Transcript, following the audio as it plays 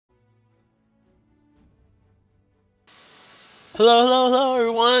Hello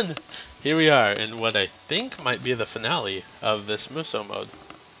everyone! Here we are in what I think might be the finale of this Muso mode,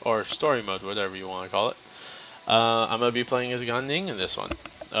 or story mode, whatever you want to call it. I'm going to be playing as Ning in this one.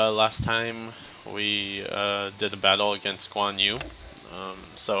 Last time we did a battle against Guan Yu,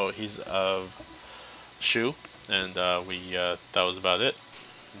 so he's of Shu, and that was about it.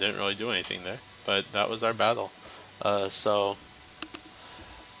 Didn't really do anything there, but that was our battle. So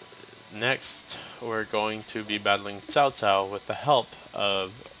next, we're going to be battling Cao with the help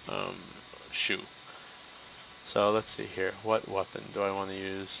of Shu. So let's see here. What weapon do I want to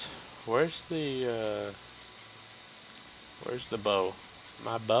use? Where's the bow?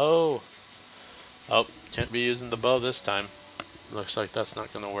 My bow! Oh, can't be using the bow this time. Looks like that's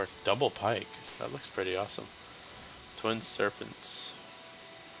not going to work. Double pike. That looks pretty awesome. Twin serpents.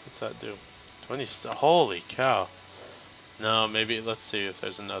 What's that do? 20. Holy cow! No, maybe let's see if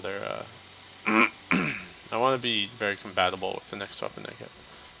there's another. I want to be very compatible with the next weapon I get.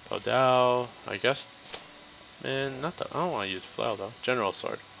 Podao, I guess. Man, not the. I don't want to use flail though. General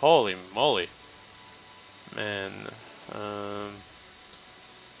sword. Holy moly. Man.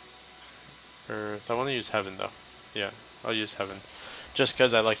 Earth. I want to use heaven though. Yeah, I'll use heaven. Just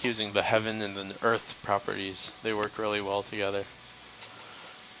because I like using the heaven and the earth properties. They work really well together.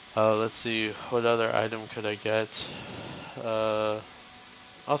 Let's see. What other item could I get?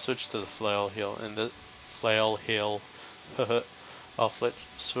 I'll switch to the flail heel, and the flail heel. I'll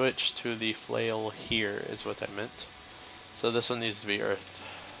switch to the flail here is what I meant. So this one needs to be earth.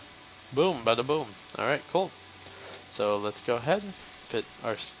 Boom, bada boom. Alright, cool. So let's go ahead and pit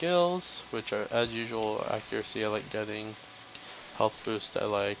our skills, which are as usual accuracy I like getting, health boost I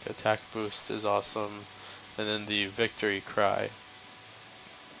like, attack boost is awesome, and then the victory cry.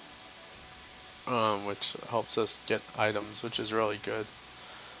 Which helps us get items, which is really good.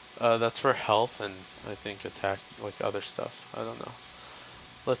 That's for health and I think attack, like other stuff. I don't know.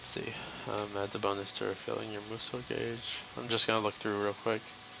 Let's see. Adds a bonus to refilling your Muso gauge. I'm just gonna look through real quick.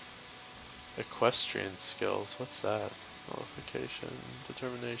 Equestrian skills. What's that? Modification,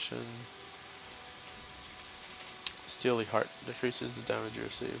 determination. Steely heart decreases the damage you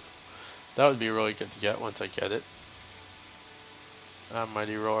receive. That would be really good to get once I get it.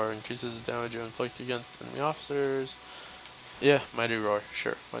 Mighty Roar increases the damage you inflict against enemy officers. Yeah, Mighty Roar,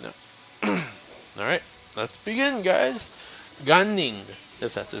 sure, why not? Alright, let's begin, guys. Ning,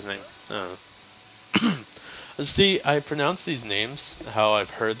 if that's his name. See, I pronounce these names how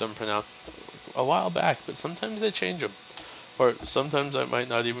I've heard them pronounced a while back, but sometimes they change them. Or sometimes I might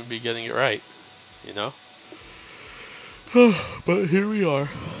not even be getting it right, you know? But here we are.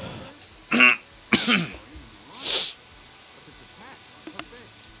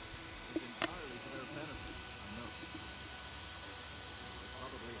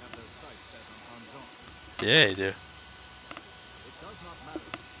 Yeah, you do. It does not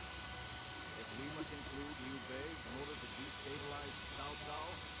matter. If we must include Liu Bei in order to destabilize Cao,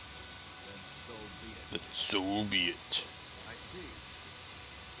 then so be it. Then so be it. I see.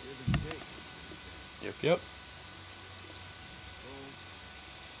 Give and take. Yep. Though,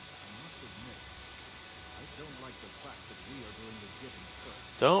 I must admit, I don't like the fact that we are doing the giving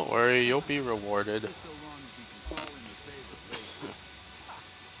first. Don't worry, you'll be rewarded. So long as we can fall in your favor later.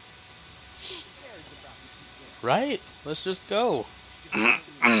 Right? Let's just go.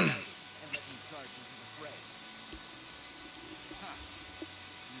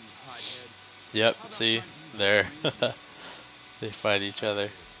 Yep, see? There. They fight each other.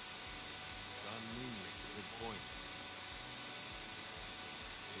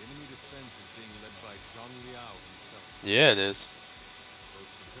 Yeah, it is.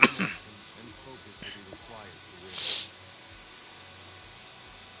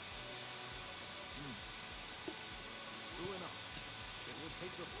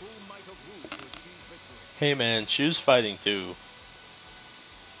 Hey man, Shu's fighting too.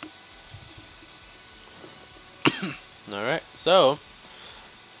 Alright, so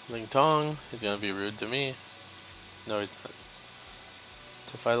Ling Tong, he's gonna be rude to me. No, he's not.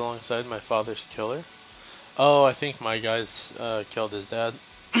 To fight alongside my father's killer. Oh, I think my guys killed his dad.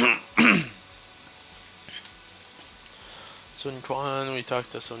 Sun Quan, we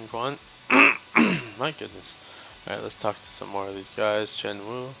talked to Sun Quan. My goodness. Alright, let's talk to some more of these guys. Chen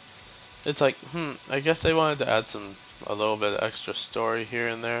Wu. It's like, I guess they wanted to add a little bit of extra story here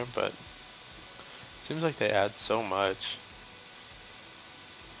and there, but seems like they add so much.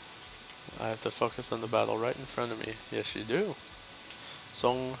 I have to focus on the battle right in front of me. Yes, you do.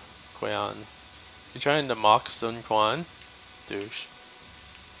 Song Quan. You trying to mock Sun Quan? Douche.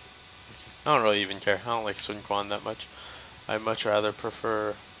 I don't really even care. I don't like Sun Quan that much. I much rather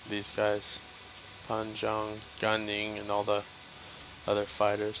prefer these guys. Panzhang, Gan Ning, and all the other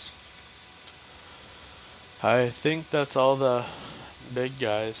fighters. I think that's all the big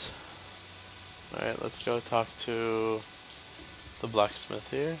guys. Alright, let's go talk to the blacksmith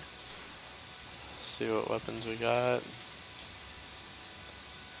here. See what weapons we got.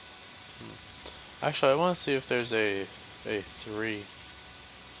 Actually, I want to see if there's a 3.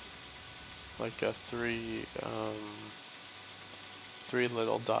 Like a 3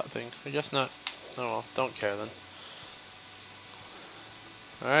 little dot thing. I guess not. Oh well, don't care then.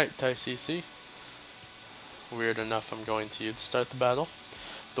 Alright, Tai CC. Weird enough, I'm going to you to start the battle.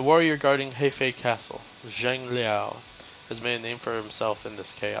 The warrior guarding Hefei Castle, Zhang Liao, has made a name for himself in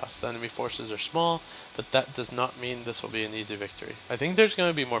this chaos. The enemy forces are small, but that does not mean this will be an easy victory. I think there's going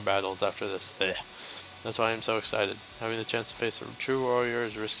to be more battles after this. Ugh. That's why I'm so excited. Having the chance to face a true warrior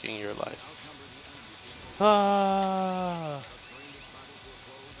is risking your life. Ah!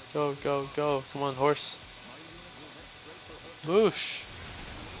 Let's go, go, go. Come on, horse. Boosh!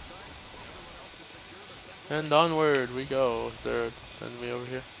 And onward we go. Is there an enemy over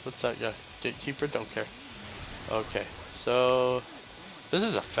here? What's that guy? Gatekeeper? Don't care. Okay, so this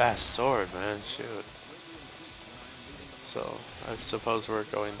is a fast sword, man. Shoot. So I suppose we're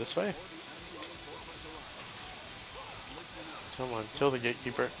going this way. Come on, kill the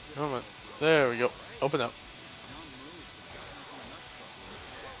gatekeeper. Come on. There we go. Open up.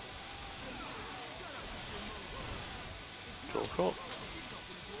 Cool, cool.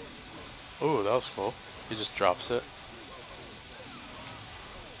 Ooh, that was cool. He just drops it.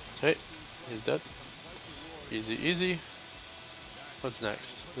 Okay, he's dead. Easy, easy. What's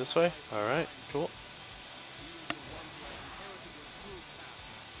next? This way? Alright, cool.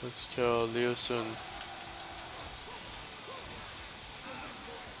 Let's kill Liu Sun.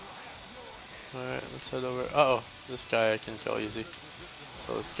 Alright, let's head over. Uh-oh, this guy I can kill easy.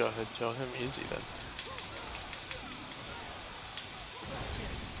 So let's go ahead and kill him easy then.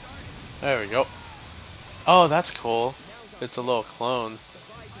 There we go. Oh, that's cool. It's a little clone.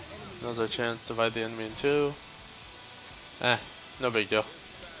 Now's our chance to divide the enemy in two. No big deal.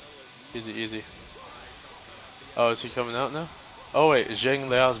 Easy, easy. Oh, is he coming out now? Oh wait, Zhang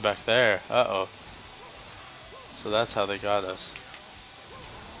Liao's back there. Uh-oh. So that's how they got us.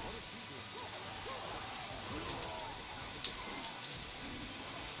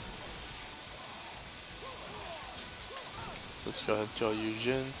 Let's go ahead and kill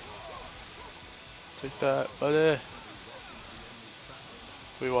Yujin. Take that, buddy.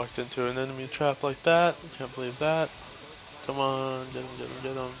 We walked into an enemy trap like that. Can't believe that. Come on, get him, get him,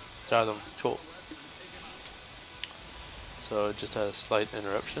 get him. Got him. Cool. So just had a slight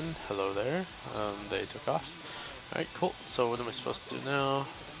interruption. Hello there. They took off. Alright, cool. So what am I supposed to do now?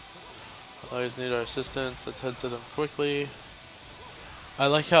 Always need our assistance. Let's head to them quickly. I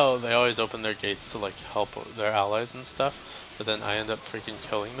like how they always open their gates to like help their allies and stuff, but then I end up freaking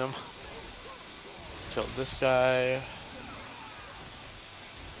killing them. Let's kill this guy.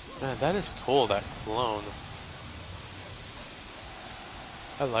 Man, that is cool, that clone.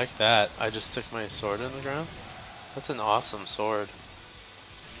 I like that. I just stick my sword in the ground. That's an awesome sword.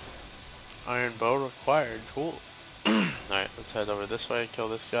 Iron bow required. Cool. Alright, let's head over this way, kill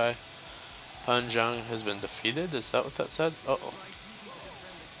this guy. Han Zhang has been defeated? Is that what that said? Uh-oh.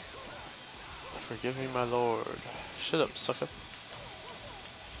 Forgive me, my lord. Shut up, sucker.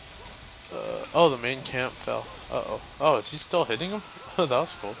 Oh, the main camp fell. Uh-oh. Oh, is he still hitting him? Oh, that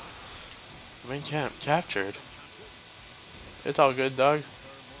was cool. The main camp captured. It's all good, dog.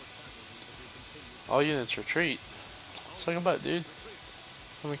 All units retreat. Suck a butt, dude.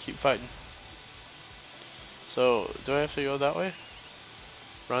 I'm gonna keep fighting. So, do I have to go that way?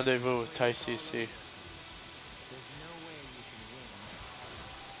 Rendezvous with Tai CC.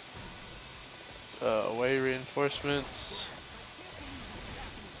 Away reinforcements.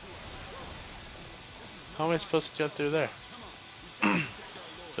 How am I supposed to get through there?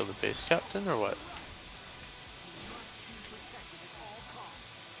 Kill the base captain or what?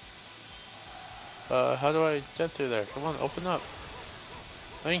 How do I get through there? Come on, open up.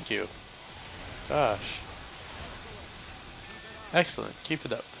 Thank you. Gosh. Excellent, keep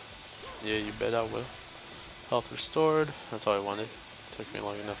it up. Yeah, you bet I will. Health restored. That's all I wanted. Took me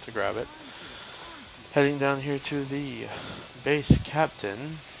long enough to grab it. Heading down here to the base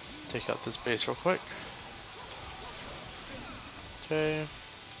captain. Take out this base real quick. Okay.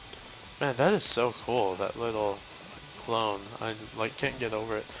 Man, that is so cool, that little clone. I like can't get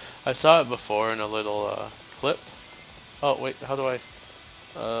over it. I saw it before in a little clip. Oh wait, how do I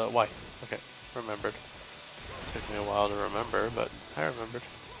why? Okay, remembered. Took me a while to remember, but I remembered.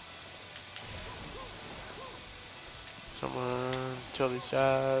 Come on, kill these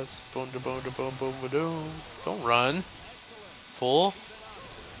guys. Boom, da boom, da boom, boom, ba doom. Don't run. full?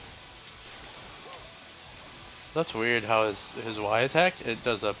 That's weird how his Y attack, it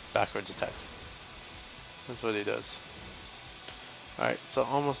does a backwards attack. That's what he does. Alright, so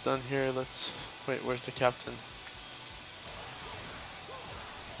almost done here. Let's... Wait, where's the captain?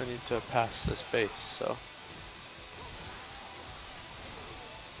 I need to pass this base, so...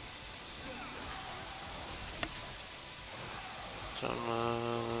 Come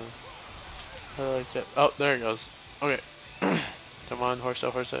on... How do I get... Oh, there it goes. Okay. Come on, horse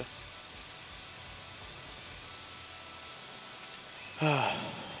up, horse up.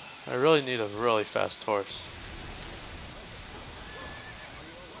 I really need a really fast horse.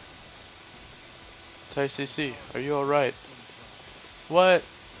 Tai CC, are you alright? What?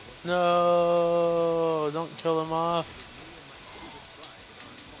 No! Don't kill him off.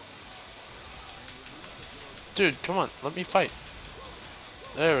 Dude, come on, let me fight.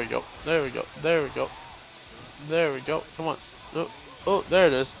 There we go, there we go, there we go. There we go, come on. Oh, oh, there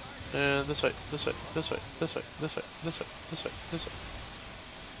it is. And this way, this way, this way, this way, this way, this way, this way, this way.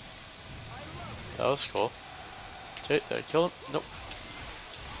 That was cool. Okay, did I kill him? Nope.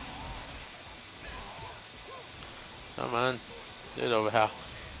 Come on. Get it over here.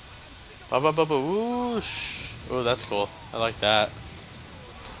 Ba ba ba ba whoosh. Oh, that's cool. I like that.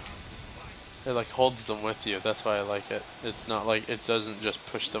 It like holds them with you. That's why I like it. It's not like it doesn't just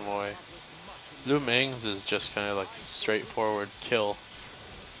push them away. Lu Meng's is just kind of like straightforward kill.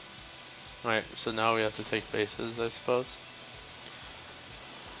 Alright, so now we have to take bases, I suppose.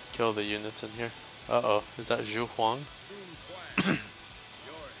 Kill the units in here. Uh-oh, is that Zhu Huang?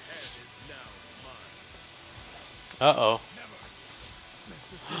 Uh-oh.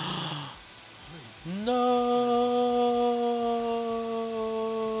 No!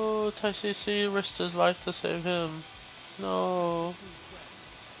 Tai CC risked his life to save him. No.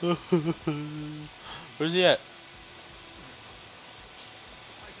 Where's he at?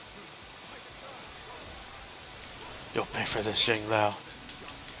 You'll pay for this, Xing Lao.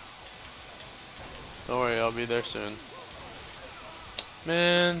 Don't worry, I'll be there soon.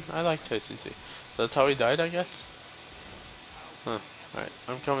 Man, I like Tai CC. So that's how he died, I guess? Huh. Alright,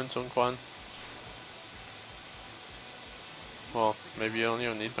 I'm coming, Sun Quan. Well, maybe you don't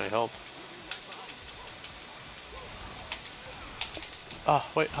even need my help. Ah,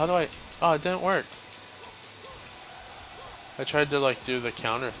 wait, how do I... Oh, it didn't work. I tried to, like, do the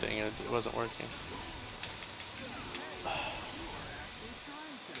counter thing and it wasn't working.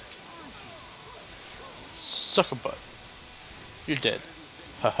 Suck a butt. You're dead.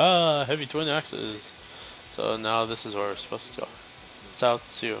 Haha, heavy twin axes. So now this is where we're supposed to go. Cao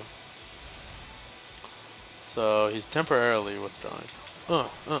Xiu. So he's temporarily withdrawing.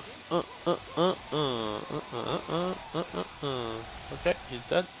 Okay, he's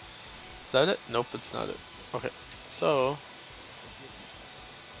dead. Is that it? Nope, it's not it. Okay, so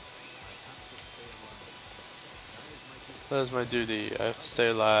that is my duty. I have to stay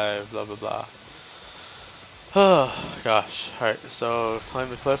alive. Blah blah blah. Oh gosh. Alright, so climb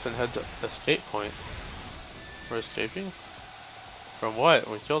the cliff and head to escape point. We're escaping? From what?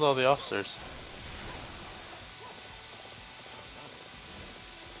 We killed all the officers.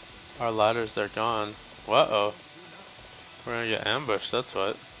 Our ladders, they're gone. Uh-oh. We're gonna get ambushed, that's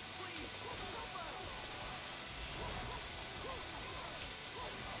what.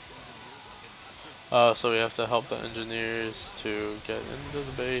 So we have to help the engineers to get into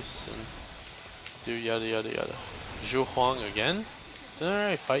the base and do yada yada yada. Zhu Huang again? Didn't I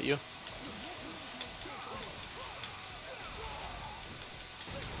already fight you?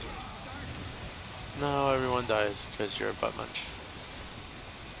 No, everyone dies because you're a butt munch.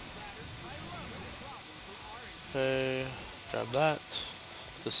 Okay, grab that.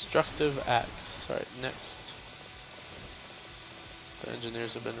 Destructive axe. Alright, next. The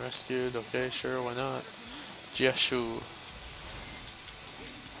engineers have been rescued. Okay, sure, why not? Jiao.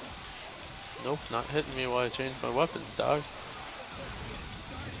 Nope, not hitting me while I change my weapons, dog.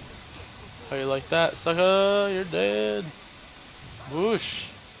 How you like that, sucker? You're dead. Whoosh.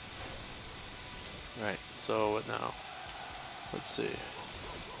 Right, so what now? Let's see.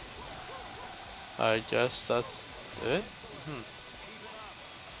 I guess that's it?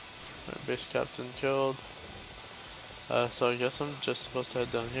 Right, base captain killed. So I guess I'm just supposed to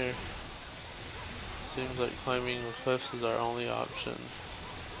head down here. Seems like climbing the cliffs is our only option.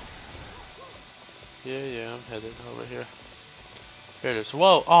 Yeah, I'm headed over here. Here it is.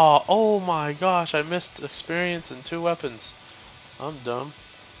 Whoa! Oh my gosh, I missed experience in 2 weapons. I'm dumb.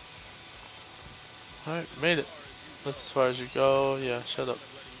 Alright, made it. That's as far as you go. Yeah, shut up.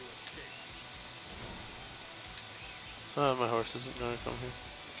 My horse isn't gonna come here.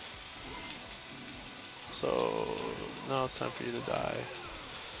 so now it's time for you to die.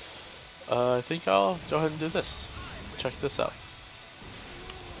 I think I'll go ahead and do this. Check this out.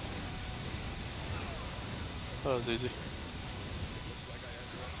 That was easy.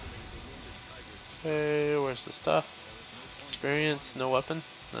 Okay, where's the stuff? Experience, no weapon?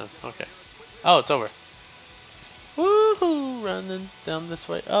 No, okay. Oh, it's over. Woohoo! Running down this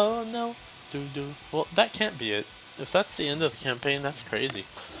way. Oh no. Doo. Well, that can't be it. If that's the end of the campaign, that's crazy.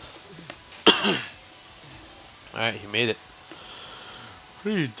 Alright, he made it.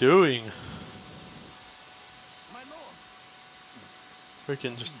 What are you doing?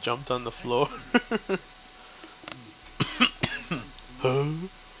 Freaking just jumped on the floor. Huh?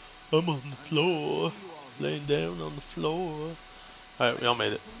 I'm on the floor. Laying down on the floor. Alright, we all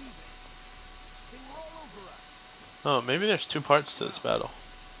made it. Oh, maybe there's two parts to this battle.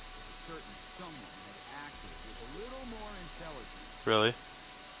 Really?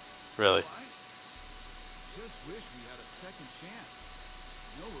 Really? Just wish we had a second chance.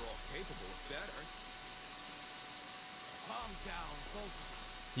 I know we're all capable of better. Calm down, both of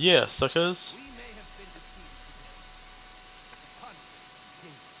us. Yeah, suckers. We may have been defeated today, but the hunt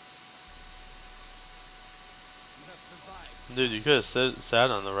continues. You have survived. Dude, you could have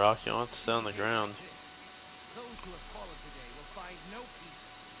sat on the rock. You don't have to sit on the ground. Those who have fallen today will find no peace.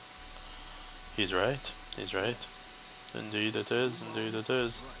 He's right. He's right. Indeed it is. Indeed it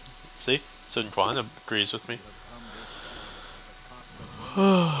is. See? Sun Quan agrees with me.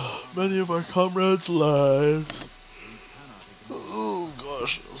 Many of our comrades' lives. Oh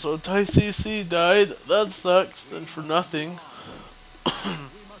gosh. So Tai CC died. That sucks. And for nothing.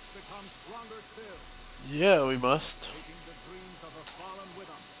 Yeah, we must.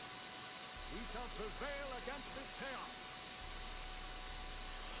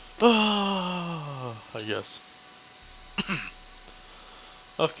 I guess.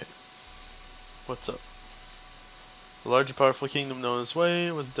 Okay. What's up? The large and powerful kingdom known as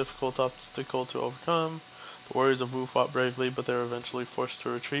Wei was a difficult obstacle to overcome. The warriors of Wu fought bravely, but they were eventually forced to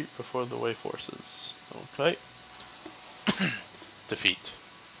retreat before the Wei forces. Okay. Defeat.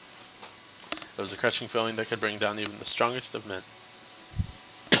 It was a crushing feeling that could bring down even the strongest of men.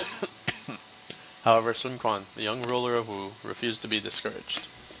 However, Sun Quan, the young ruler of Wu, refused to be discouraged.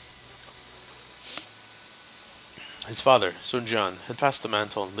 His father, Sun Jian, had passed the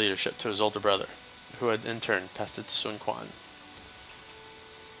mantle and leadership to his older brother, who had in turn passed it to Sun Quan.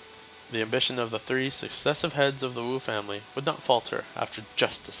 The ambition of the three successive heads of the Wu family would not falter after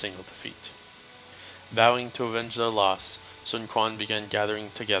just a single defeat. Vowing to avenge their loss, Sun Quan began gathering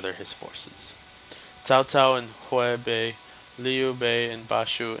together his forces. Cao Cao and Huai Bei, Liu Bei and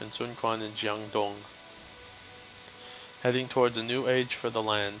Bashu, and Sun Quan and Jiang Dong, heading towards a new age for the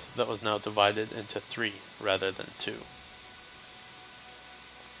land that was now divided into three rather than two.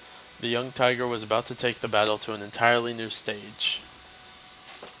 The young tiger was about to take the battle to an entirely new stage.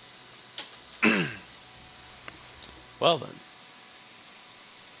 Well then.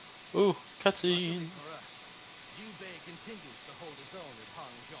 Ooh, cutscene. Liu Bei continues to hold his own at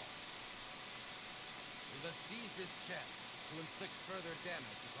Hangzhou. We must seize this chance to inflict further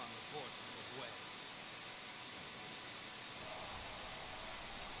damage upon the forces of Wei.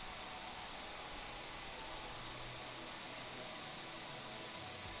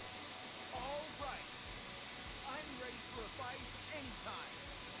 All right. I'm ready for a fight anytime.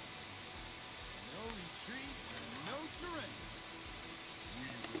 No retreat and no surrender. We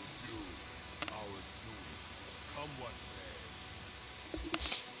will do our duty. Come what may.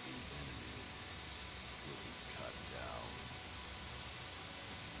 The enemy will be cut down.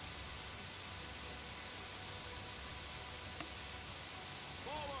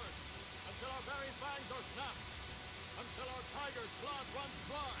 Forward! Until our very fangs are snapped! Until our tiger's blood runs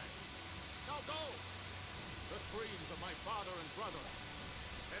dry! Now go! The dreams of my father and brother.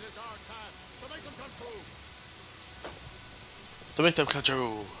 It is our task to make them come true! To make them come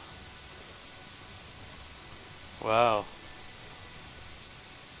true. Wow.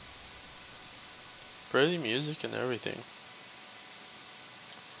 Pretty music and everything.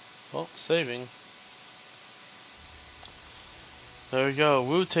 Well, saving. There we go.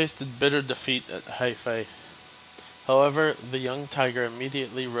 Wu tasted bitter defeat at Haifei. However, the young tiger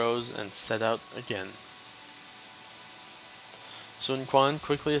immediately rose and set out again. Sun Quan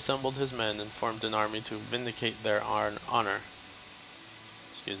quickly assembled his men and formed an army to vindicate their honor.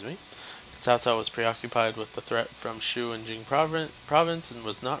 Excuse me. Cao Cao was preoccupied with the threat from Shu and Jing province and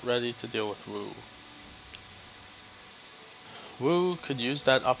was not ready to deal with Wu. Wu could use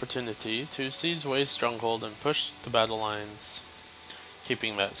that opportunity to seize Wei's stronghold and push the battle lines.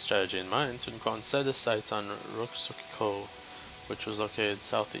 Keeping that strategy in mind, Sun Quan set his sights on Rokusoko, which was located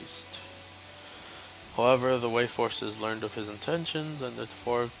southeast. However, the Wei forces learned of his intentions and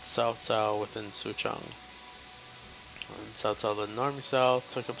informed Cao Cao within Suchang. And Cao Cao led an army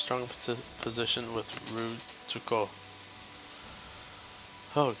south, took up strong position with Ru Zuko.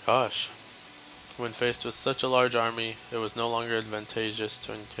 Oh gosh. When faced with such a large army, it was no longer advantageous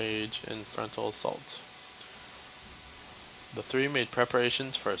to engage in frontal assault. The three made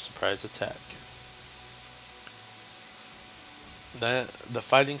preparations for a surprise attack. The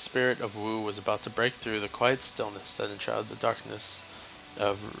fighting spirit of Wu was about to break through the quiet stillness that enshrouded the darkness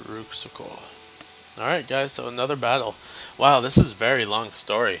of Ruxuko. Alright guys, so another battle. Wow, this is a very long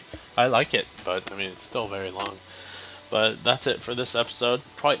story. I like it, but I mean it's still very long. But that's it for this episode.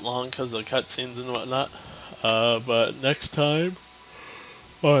 Quite long because of the cutscenes and whatnot. But next time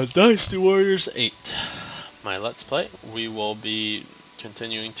on Dynasty Warriors 8, my Let's Play, we will be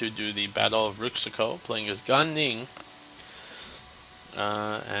continuing to do the Battle of Ruxuko, playing as Gan Ning.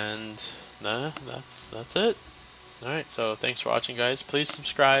 That's it. Alright, so thanks for watching guys. Please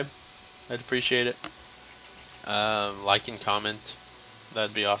subscribe. I'd appreciate it. Like and comment.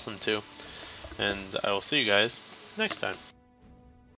 That'd be awesome too. And I will see you guys next time.